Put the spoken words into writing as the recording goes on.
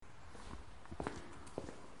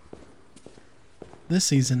This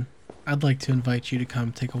season, I'd like to invite you to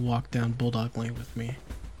come take a walk down Bulldog Lane with me.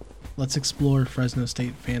 Let's explore Fresno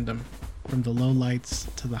State fandom, from the lowlights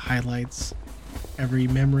to the highlights, every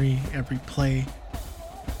memory, every play.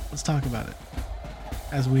 Let's talk about it.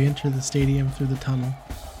 As we enter the stadium through the tunnel,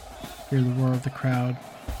 hear the roar of the crowd,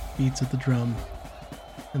 beats of the drum,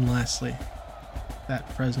 and lastly, that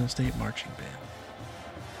Fresno State marching band.